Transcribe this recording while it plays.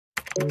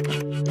Hey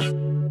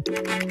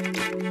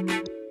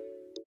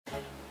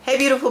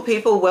beautiful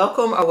people,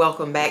 welcome or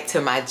welcome back to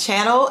my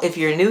channel. If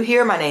you're new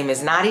here, my name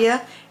is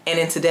Nadia, and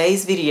in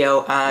today's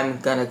video I'm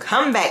gonna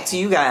come back to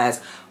you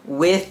guys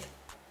with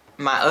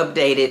my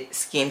updated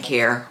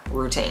skincare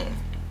routine.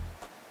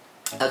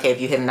 Okay, if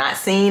you have not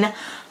seen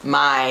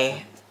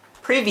my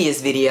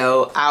previous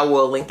video, I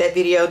will link that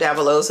video down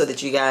below so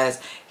that you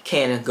guys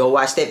can go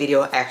watch that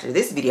video after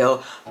this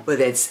video.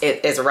 But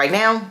as of right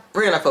now,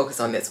 we're gonna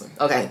focus on this one.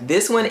 Okay,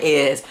 this one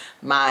is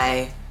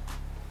my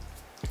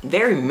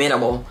very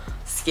minimal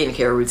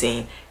skincare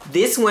routine.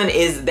 This one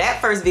is, that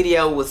first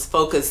video was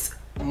focused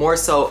more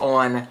so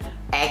on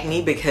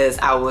acne because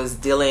I was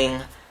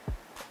dealing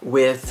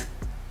with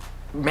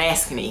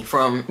maskne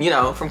from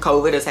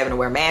COVID. I was having to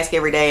wear a mask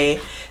every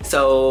day.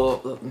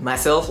 So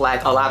myself,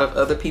 like a lot of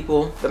other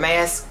people, the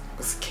mask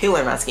was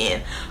killing my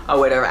skin or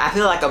whatever. I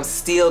feel like I'm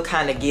still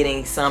kind of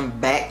getting some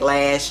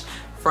backlash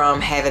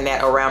from having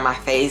that around my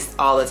face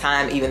all the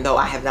time, even though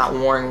I have not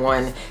worn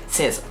one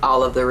since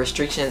all of the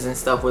restrictions and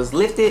stuff was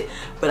lifted.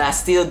 But I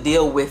still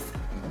deal with,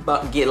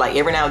 like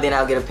every now and then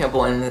I'll get a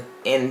pimple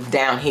in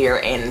down here,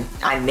 and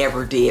I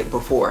never did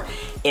before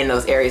in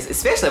those areas,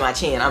 especially my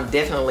chin. I'm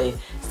definitely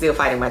still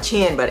fighting my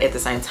chin, but at the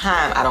same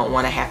time I don't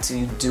want to have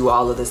to do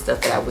all of the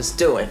stuff that I was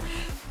doing.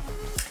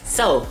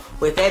 So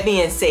with that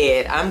being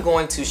said, I'm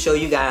going to show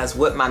you guys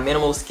what my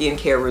minimal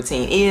skincare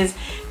routine is.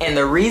 And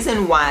the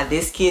reason why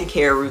this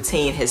skincare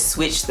routine has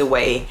switched the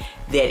way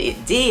that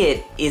it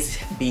did is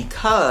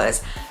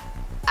because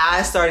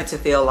I started to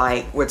feel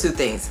like, well, two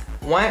things.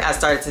 One, I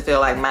started to feel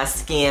like my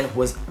skin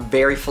was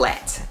very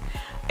flat.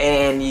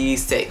 And you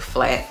say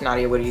flat,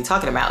 Nadia, what are you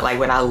talking about? Like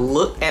when I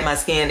looked at my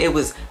skin, it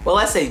was, well,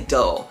 let's say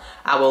dull.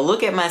 I will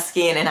look at my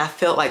skin and I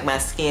felt like my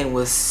skin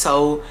was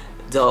so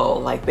dull.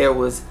 Like there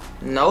was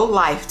no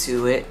life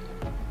to it,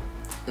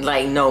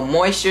 like no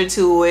moisture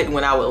to it.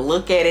 When I would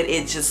look at it,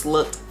 it just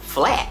looked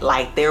flat,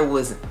 like there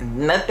was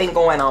nothing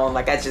going on.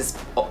 Like I just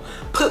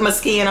put my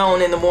skin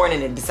on in the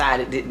morning and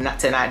decided not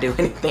to do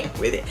anything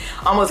with it.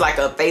 Almost like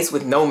a face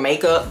with no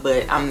makeup,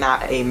 but I'm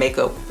not a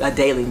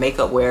daily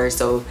makeup wearer,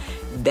 so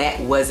that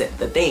wasn't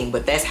the thing.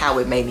 But that's how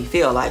it made me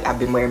feel. Like I've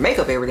been wearing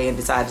makeup every day and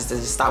decided to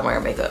just stop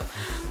wearing makeup.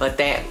 But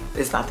that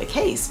is not the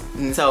case.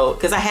 And so,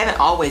 because I haven't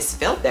always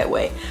felt that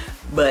way,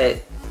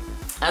 but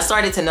I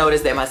started to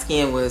notice that my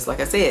skin was, like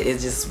I said, it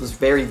just was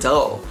very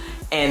dull.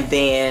 And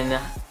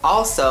then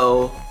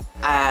also,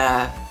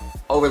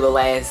 over the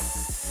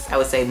last, I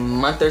would say,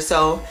 month or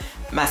so,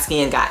 my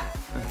skin got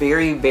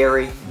very,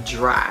 very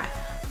dry.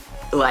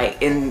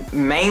 Like,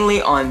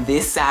 mainly on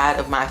this side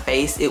of my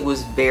face, it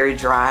was very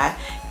dry.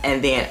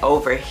 And then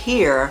over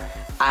here,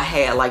 I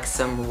had like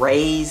some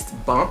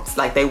raised bumps.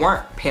 Like they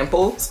weren't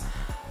pimples.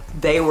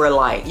 They were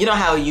like, you know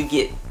how you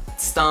get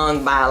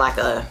stung by like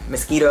a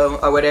mosquito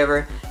or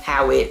whatever,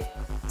 how it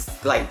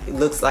like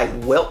looks like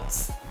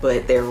welts,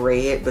 but they're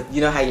red. But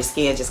you know how your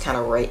skin just kind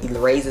of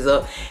raises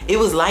up? It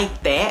was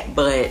like that,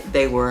 but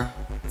they were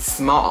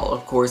small,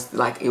 of course.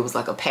 Like it was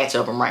like a patch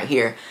of them right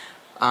here,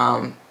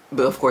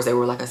 but of course they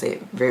were, like I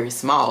said, very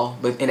small.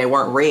 And they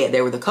weren't red.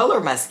 They were the color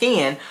of my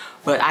skin,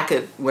 but I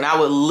could, when I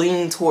would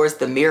lean towards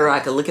the mirror,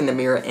 I could look in the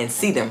mirror and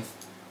see them.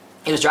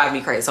 It was driving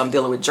me crazy. So I'm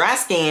dealing with dry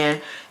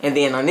skin, and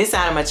then on this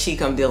side of my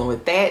cheek I'm dealing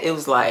with that. It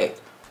was like,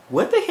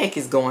 what the heck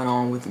is going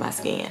on with my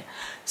skin?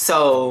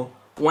 So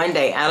one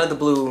day, out of the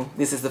blue,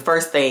 this is the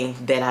first thing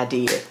that I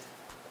did.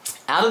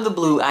 Out of the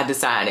blue, I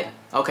decided,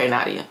 okay,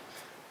 Nadia,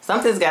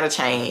 something's got to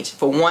change.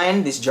 For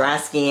one, this dry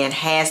skin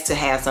has to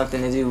have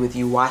something to do with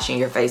you washing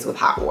your face with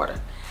hot water.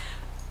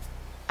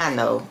 I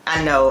know,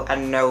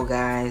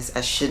 guys.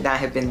 I should not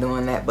have been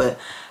doing that, but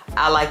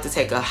I like to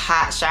take a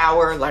hot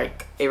shower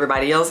like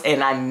everybody else,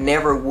 and I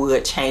never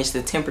would change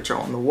the temperature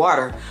on the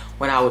water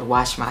when I would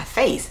wash my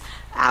face.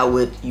 I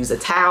would use a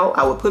towel.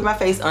 I would put my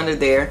face under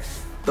there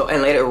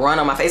and let it run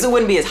on my face. It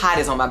wouldn't be as hot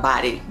as on my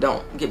body.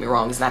 Don't get me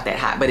wrong. It's not that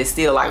hot, but it's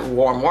still like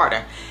warm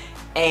water.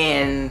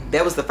 And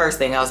that was the first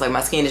thing. I was like,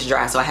 my skin is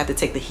dry, so I have to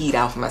take the heat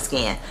off of my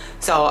skin.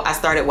 So I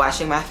started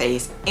washing my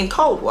face in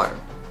cold water.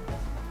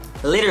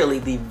 Literally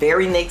the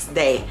very next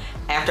day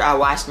after I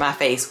washed my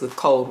face with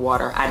cold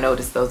water, I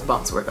noticed those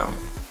bumps were gone.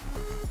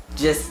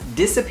 Just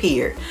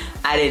disappeared.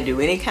 I didn't do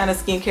any kind of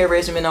skincare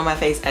regimen on my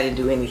face. I didn't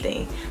do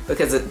anything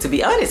because, to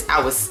be honest,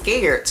 I was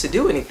scared to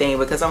do anything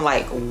because I'm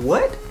like,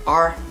 what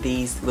are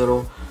these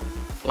little,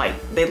 like,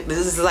 this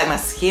is like my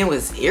skin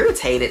was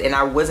irritated and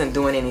I wasn't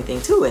doing anything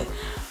to it.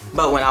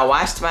 But when I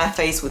washed my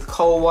face with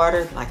cold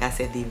water, like I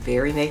said, the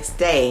very next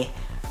day,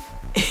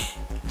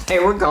 they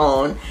were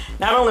gone.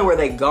 Not only were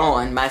they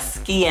gone, my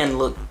skin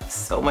looked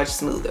so much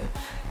smoother.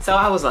 So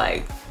I was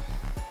like,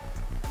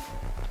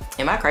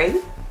 am I crazy?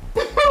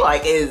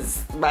 Like,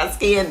 is my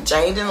skin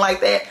changing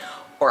like that,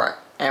 or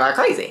am I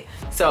crazy?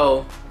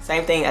 So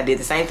same thing, I did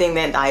the same thing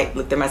that night,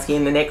 looked at my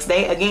skin the next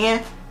day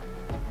again.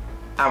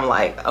 I'm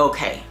like,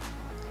 okay,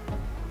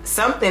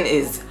 something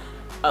is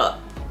up.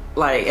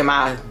 Like, am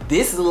I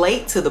this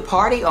late to the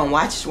party on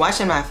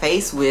washing my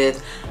face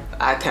with,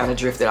 I kind of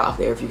drifted off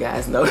there if you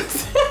guys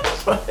noticed.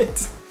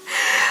 But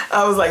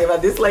I was like, if I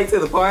this late to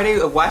the party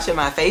of washing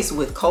my face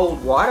with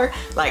cold water,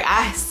 like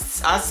I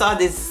saw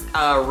this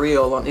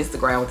reel on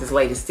Instagram with this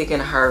lady sticking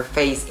her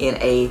face in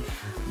a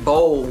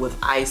bowl with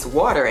ice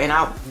water, and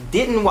I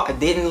didn't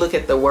look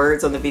at the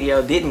words on the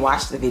video, didn't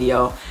watch the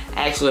video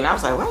actually, and I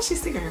was like, why is she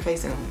sticking her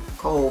face in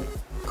cold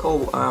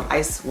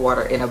ice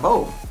water in a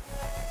bowl?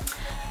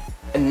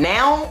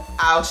 Now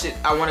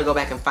I want to go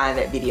back and find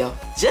that video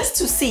just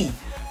to see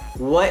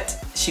what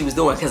she was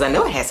doing, because I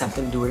know it had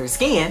something to do with her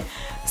skin.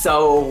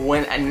 So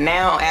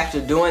now after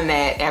doing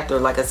that, after,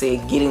 like I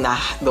said, getting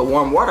the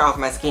warm water off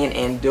my skin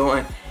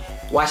and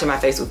washing my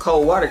face with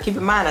cold water, keep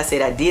in mind I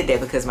said I did that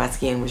because my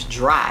skin was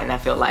dry and I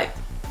felt like,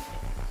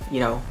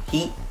 you know,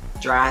 heat,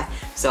 dry.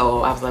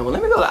 So I was like, well,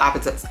 let me go the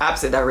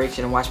opposite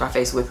direction and wash my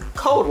face with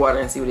cold water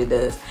and see what it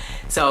does.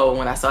 So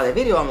when I saw that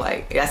video, I'm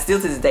like, I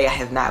still to this day I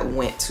have not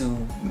went to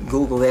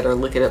Google it or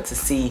look it up to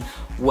see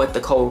what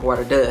the cold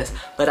water does,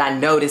 but I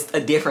noticed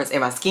a difference in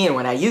my skin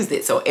when I used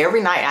it. So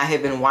every night I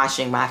have been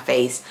washing my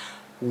face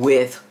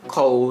with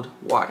cold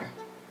water.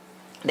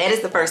 That is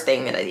the first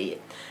thing that I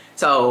did.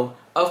 So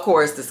of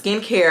course, the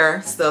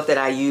skincare stuff that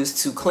I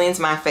use to cleanse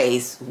my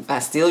face, I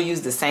still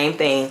use the same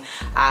thing.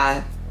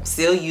 I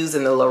still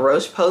using the La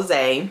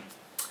Roche-Posay.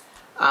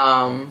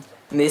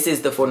 This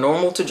is the For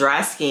Normal to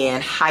Dry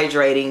Skin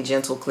Hydrating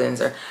Gentle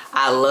Cleanser.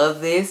 I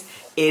love this.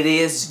 It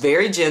is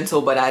very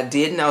gentle, but I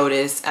do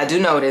notice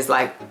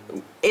like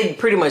it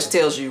pretty much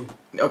tells you,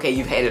 okay,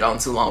 you've had it on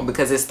too long,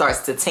 because it starts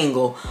to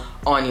tingle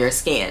on your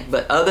skin.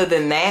 But other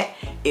than that,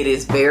 it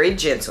is very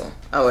gentle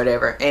or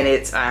whatever. And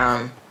it's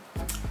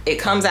it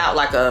comes out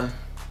like a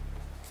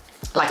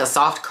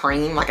soft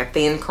cream, like a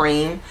thin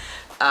cream.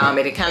 And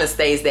it kind of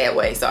stays that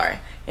way, sorry.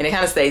 And it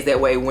kind of stays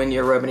that way when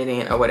you're rubbing it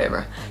in or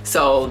whatever.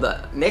 So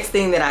the next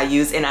thing that I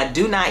use, and I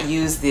do not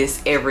use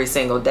this every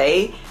single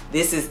day,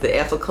 this is the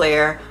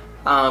Effaclar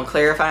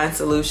Clarifying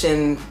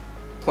Solution,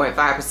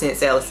 0.5%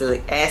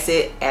 salicylic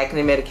acid,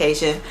 acne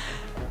medication.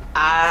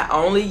 I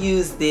only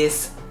use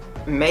this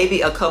maybe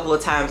a couple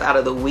of times out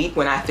of the week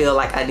when I feel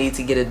like I need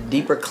to get a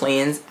deeper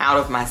cleanse out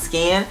of my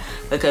skin,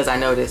 because I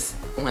notice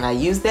when I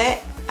use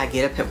that, I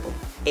get a pimple.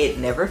 It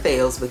never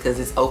fails because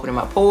it's opening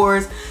my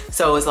pores.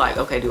 So it's like,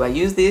 okay, do I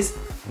use this?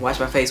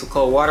 Wash my face with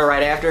cold water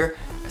right after.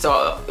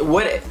 So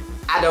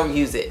I don't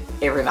use it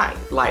every night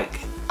like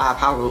I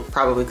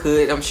probably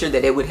could. I'm sure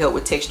that it would help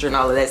with texture and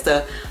all of that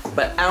stuff,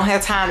 but I don't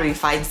have time to be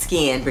fighting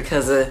skin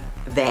because of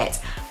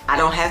that. I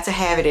don't have to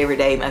have it every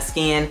day. My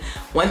skin,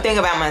 one thing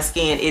about my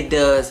skin, it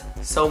does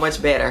so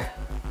much better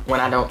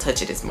when I don't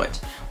touch it as much.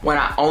 When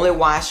I only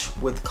wash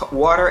with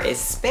water,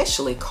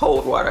 especially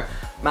cold water,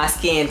 my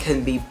skin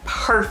can be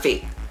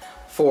perfect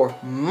for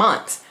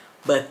months.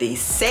 But the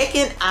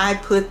second I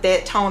put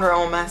that toner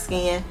on my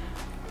skin,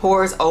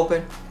 pores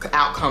open,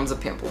 out comes a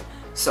pimple.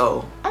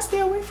 So I stay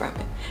away from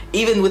it.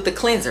 Even with the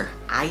cleanser,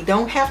 I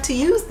don't have to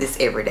use this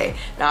every day.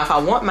 Now, if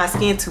I want my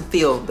skin to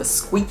feel the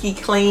squeaky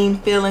clean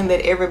feeling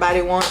that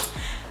everybody wants,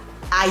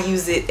 I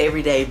use it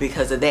every day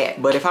because of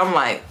that. But if I'm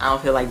like, I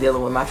don't feel like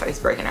dealing with my face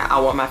breaking out, I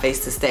want my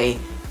face to stay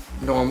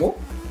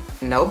normal,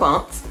 no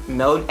bumps,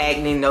 no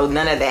acne, no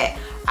none of that.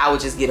 I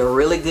would just get a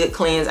really good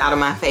cleanse out of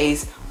my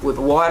face with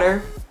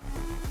water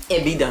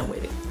and be done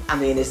with it. I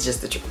mean, it's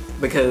just the truth,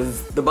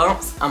 because the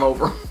bumps, I'm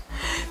over.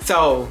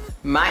 So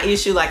my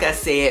issue, like I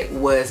said,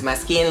 was my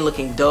skin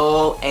looking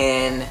dull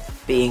and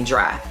being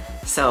dry.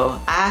 So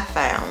I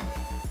found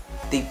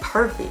the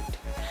perfect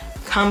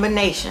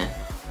combination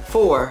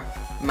for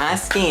my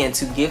skin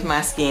to give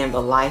my skin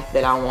the life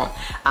that I want.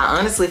 I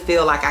honestly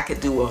feel like I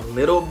could do a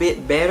little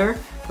bit better.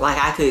 Like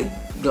I could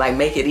like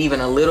make it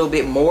even a little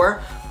bit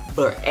more.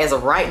 But as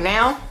of right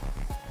now,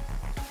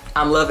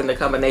 I'm loving the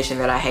combination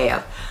that I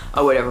have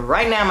or whatever.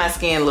 Right now my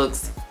skin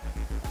looks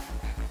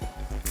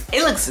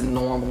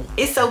normal.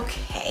 It's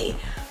okay.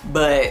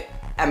 But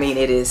I mean,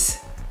 it is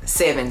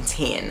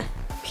 7:10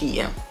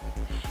 p.m.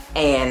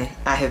 and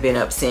I have been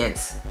up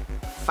since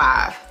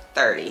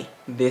 5:30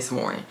 this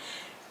morning.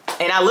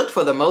 And I looked,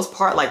 for the most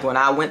part, like when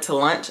I went to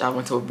lunch, I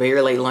went to a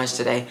very late lunch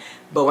today,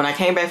 but when I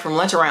came back from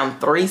lunch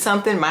around 3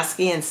 something, my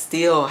skin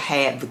still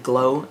had the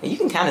glow. And you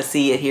can kind of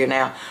see it here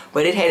now,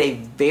 but it had a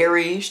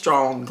very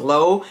strong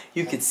glow.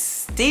 You could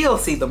still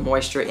see the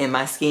moisture in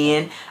my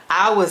skin.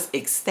 I was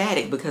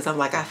ecstatic because I'm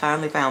like, I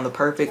finally found the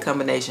perfect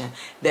combination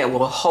that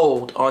will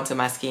hold onto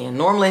my skin.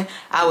 Normally,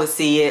 I would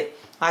see it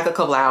like a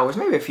couple hours,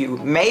 maybe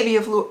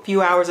a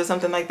few hours or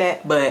something like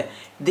that, but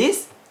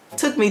this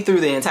took me through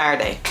the entire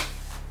day.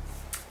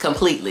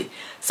 Completely.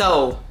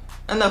 So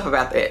enough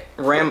about that,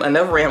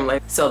 enough rambling.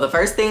 So the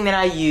first thing that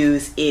I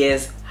use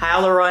is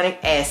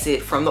hyaluronic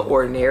acid from The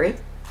Ordinary,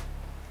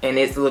 and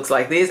it looks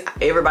like this.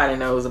 Everybody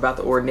knows about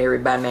The Ordinary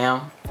by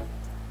now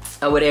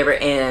or whatever.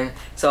 And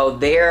so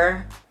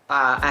there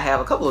I have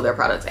a couple of their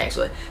products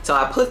actually. So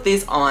I put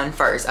this on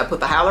first. I put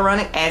the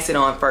hyaluronic acid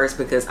on first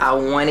because I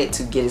wanted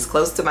to get as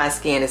close to my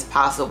skin as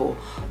possible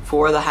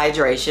for the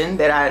hydration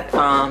that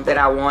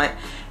I want.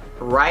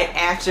 Right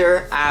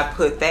after I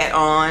put that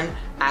on,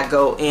 I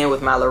go in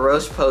with my La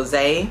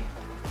Roche-Posay,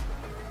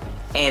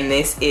 and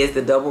this is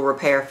the Double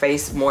Repair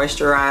Face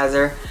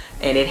Moisturizer.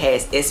 and it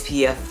has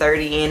SPF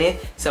 30 in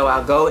it. So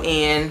I'll go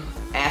in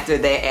after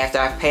that, after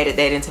I've patted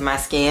that into my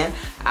skin,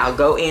 I'll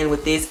go in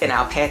with this and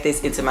I'll pat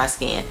this into my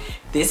skin.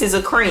 This is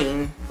a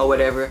cream or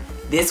whatever.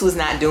 This was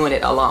not doing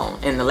it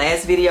alone. In the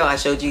last video, I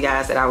showed you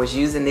guys that I was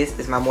using this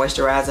as my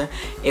moisturizer.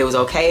 It was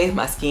okay.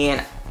 My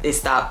skin, it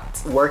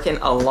stopped working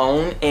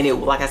alone, and it,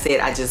 like I said,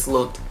 I just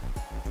looked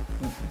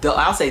dull.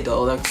 I'll say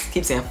dull. I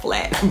keep saying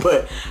flat,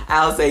 but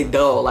I'll say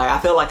dull. Like I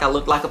feel like I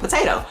looked like a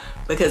potato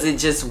because it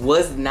just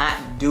was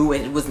not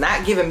doing. It was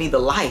not giving me the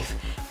life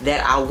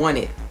that I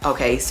wanted.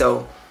 Okay,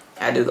 so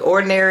I do the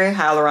ordinary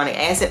hyaluronic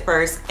acid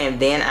first, and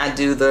then I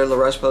do the La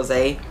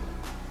Roche-Posay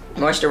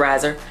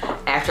moisturizer.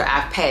 After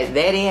I pat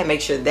that in,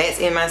 make sure that's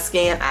in my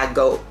skin, I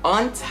go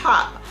on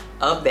top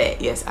of that.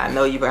 Yes, I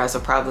know you guys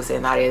are probably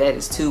saying, Nadia, that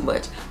is too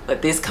much,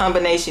 but this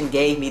combination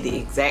gave me the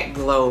exact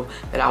glow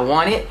that I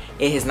wanted.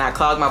 It has not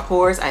clogged my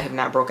pores. I have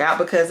not broke out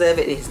because of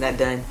it. It has not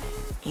done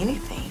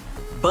anything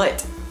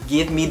but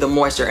give me the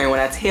moisture. And when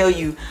I tell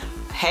you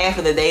half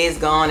of the day is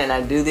gone and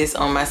I do this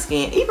on my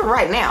skin, even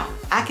right now,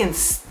 I can,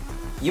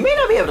 you may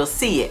not be able to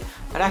see it,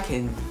 but I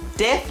can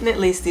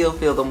definitely still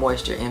feel the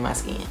moisture in my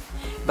skin.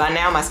 By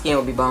now my skin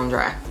will be bone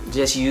dry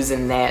just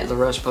using that La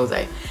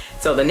Roche-Posay.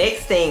 So the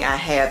next thing I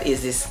have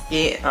is this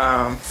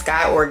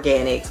Sky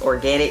Organics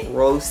Organic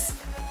Rose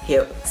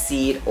Hip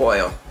Seed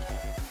Oil.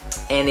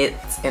 And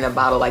it's in a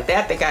bottle like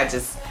that.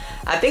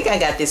 I think I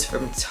got this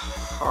from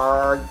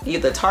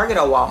either Target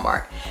or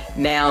Walmart.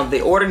 Now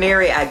the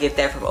Ordinary, I get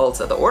that from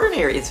Ulta. The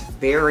Ordinary is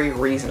very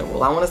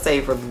reasonable. I want to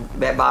say for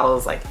that bottle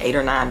is like $8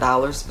 or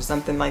 $9 or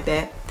something like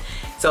that.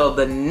 So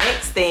the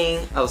next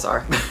thing, oh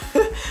sorry,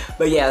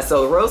 but yeah,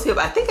 so Rose Hip,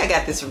 I think I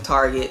got this from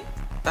Target.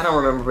 I don't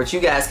remember, but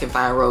you guys can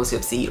find Rose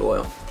Hip Seed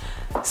Oil.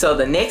 So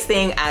the next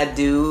thing I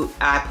do,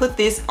 I put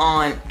this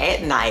on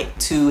at night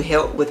to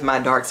help with my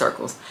dark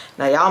circles.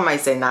 Now y'all might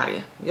say,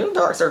 Nadia, your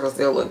dark circles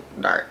still look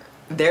dark.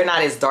 They're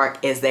not as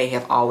dark as they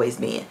have always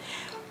been.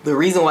 The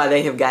reason why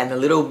they have gotten a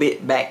little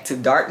bit back to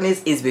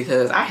darkness is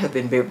because I have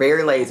been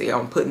very lazy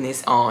on putting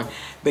this on,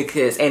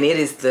 because, and it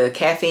is the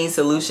caffeine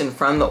solution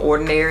from the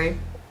Ordinary.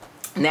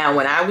 Now,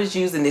 when I was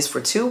using this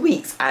for 2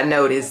 weeks, I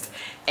noticed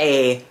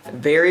a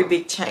very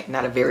big change.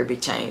 Not a very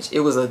big change.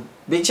 It was a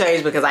big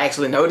change because I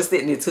actually noticed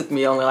it, and it took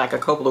me only like a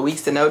couple of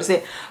weeks to notice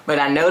it. But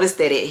I noticed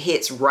that it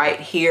hits right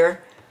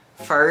here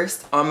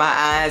first on my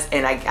eyes,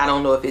 and I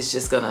don't know if it's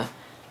just gonna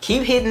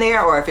keep hitting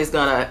there or if it's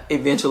gonna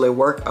eventually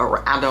work,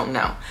 or I don't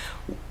know.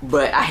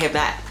 But I have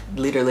not,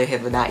 literally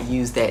have not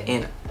used that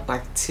in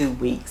like 2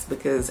 weeks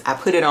because I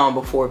put it on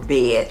before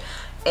bed.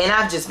 And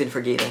I've just been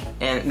forgetting,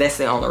 and that's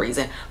the only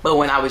reason. But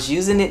when I was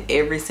using it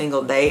every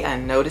single day, I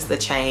noticed the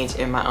change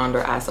in my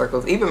under eye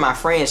circles. Even my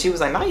friend, she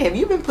was like, Nadia, have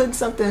you been putting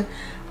something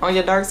on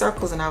your dark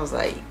circles? And I was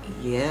like,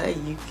 yeah,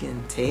 you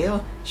can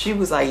tell. She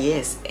was like,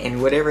 yes,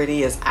 and whatever it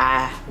is,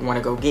 I want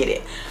to go get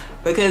it.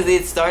 Because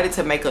it started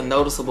to make a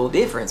noticeable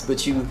difference. But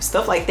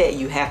stuff like that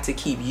you have to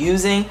keep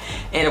using,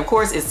 and of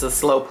course it's a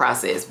slow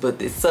process, but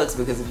it sucks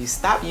because if you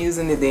stop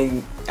using it,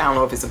 then I don't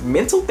know if it's a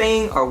mental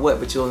thing or what,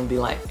 but you'll be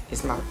like,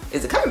 is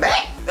it coming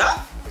back?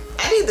 Oh,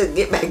 I need to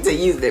get back to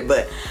using it.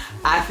 But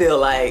I feel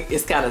like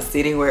it's kind of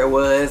sitting where it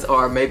was,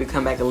 or maybe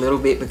come back a little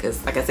bit,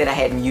 because like I said, I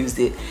hadn't used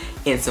it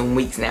in some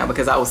weeks now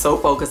because I was so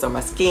focused on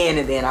my skin,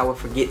 and then I would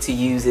forget to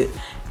use it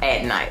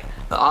at night.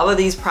 But all of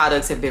these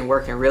products have been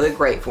working really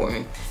great for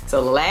me.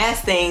 So the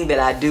last thing that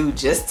I do,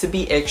 just to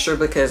be extra,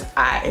 because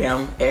I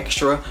am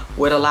extra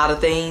with a lot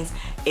of things,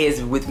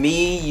 is with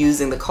me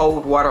using the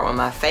cold water on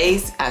my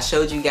face. I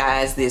showed you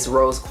guys this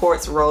rose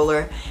quartz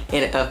roller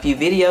in a few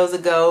videos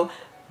ago.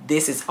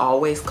 This is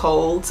always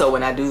cold, so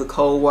when I do the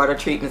cold water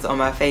treatments on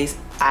my face,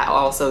 I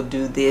also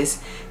do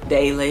this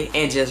daily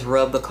and just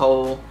rub the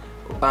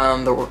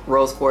the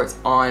rose quartz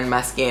on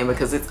my skin,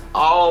 because it's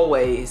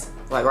always,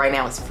 like right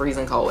now it's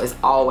freezing cold. It's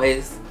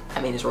always,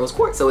 I mean, it's rose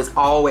quartz, so it's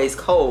always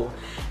cold.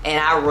 And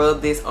I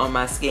rub this on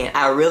my skin.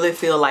 I really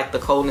feel like the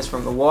coldness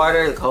from the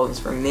water, the coldness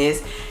from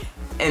this,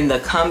 and the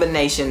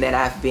combination that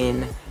I've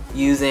been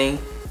using,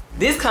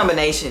 this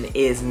combination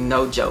is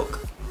no joke.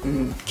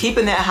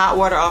 Keeping that hot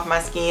water off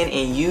my skin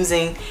and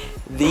using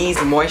these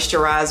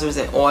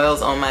moisturizers and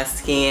oils on my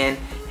skin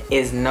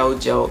is no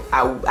joke.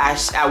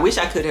 I wish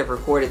I could have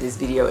recorded this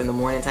video in the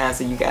morning time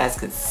so you guys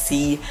could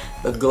see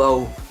the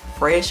glow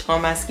fresh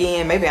on my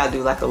skin. Maybe I'll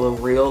do like a little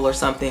reel or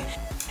something.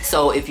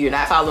 So if you're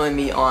not following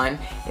me on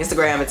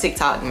Instagram and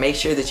TikTok, make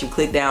sure that you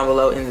click down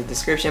below in the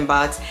description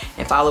box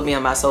and follow me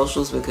on my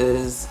socials,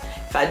 because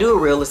if I do a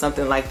reel or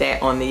something like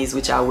that on these,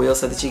 which I will,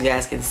 so that you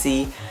guys can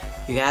see,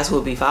 you guys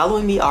will be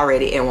following me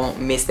already and won't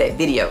miss that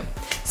video.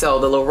 So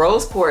the little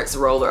rose quartz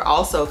roller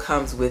also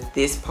comes with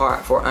this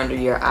part for under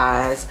your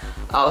eyes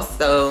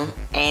also,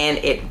 and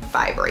it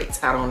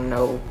vibrates. I don't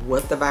know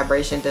what the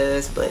vibration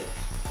does, but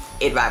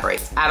it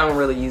vibrates. I don't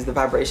really use the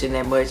vibration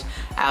that much.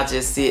 I'll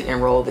just sit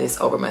and roll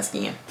this over my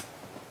skin.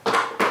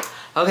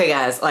 Okay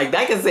guys, like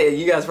I said,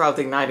 you guys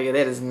probably think, Nadia,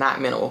 that is not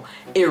minimal.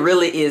 It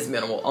really is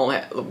minimal. Only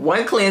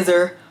one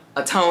cleanser,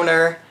 a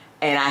toner,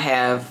 and I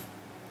have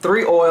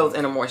 3 oils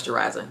and a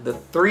moisturizer. The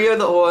 3 of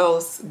the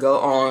oils go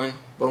on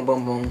boom,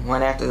 boom, boom,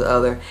 one after the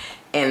other.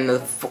 And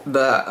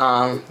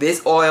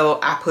this oil,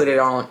 I put it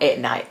on at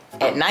night.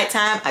 At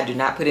nighttime, I do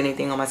not put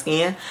anything on my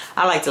skin.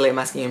 I like to let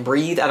my skin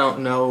breathe. I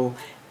don't know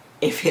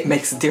if it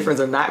makes a difference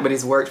or not, but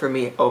it's worked for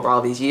me over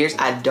all these years.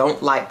 I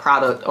don't like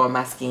product on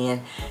my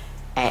skin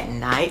at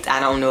night. I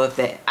don't know.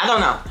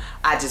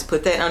 I just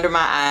put that under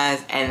my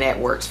eyes and that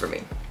works for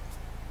me.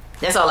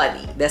 That's all I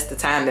need. That's the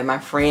time that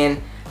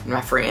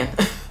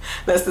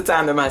that's the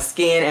time that my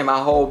skin and my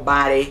whole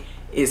body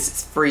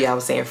is free. I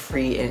was saying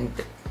free, and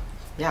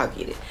y'all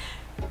get it.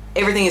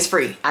 Everything is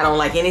free. I don't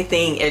like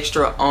anything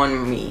extra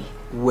on me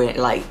when,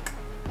 like,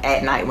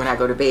 at night when I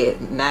go to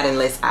bed. Not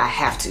unless I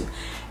have to.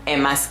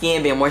 And my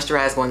skin being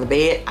moisturized going to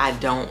bed, I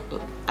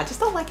just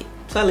don't like it.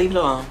 So I leave it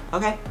alone,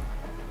 okay?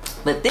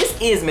 But this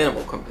is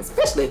minimal,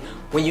 especially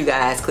when you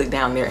guys click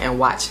down there and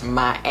watch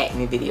my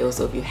acne video.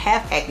 So if you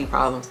have acne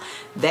problems,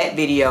 that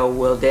video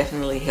will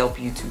definitely help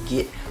you to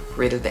get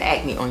rid of the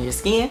acne on your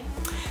skin.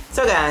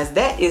 So guys,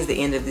 that is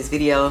the end of this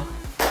video.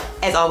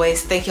 As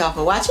always, thank y'all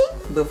for watching.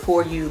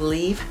 Before you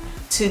leave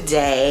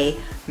today,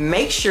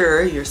 make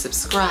sure you're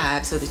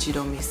subscribed so that you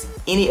don't miss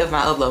any of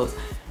my uploads.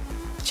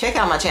 Check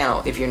out my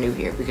channel if you're new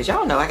here, because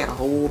y'all know I got a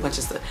whole bunch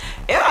of stuff.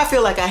 And I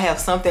feel like I have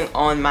something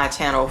on my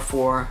channel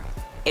for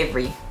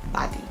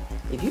everybody.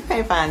 If you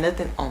can't find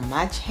nothing on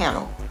my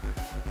channel,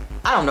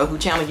 I don't know who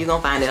channel you're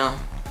gonna find it on.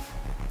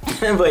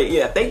 But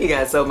yeah, thank you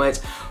guys so much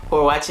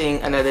for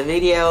watching another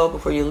video.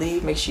 Before you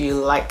leave, make sure you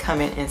like,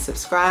 comment, and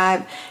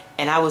subscribe,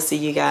 and I will see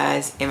you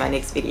guys in my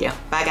next video.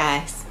 Bye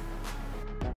guys.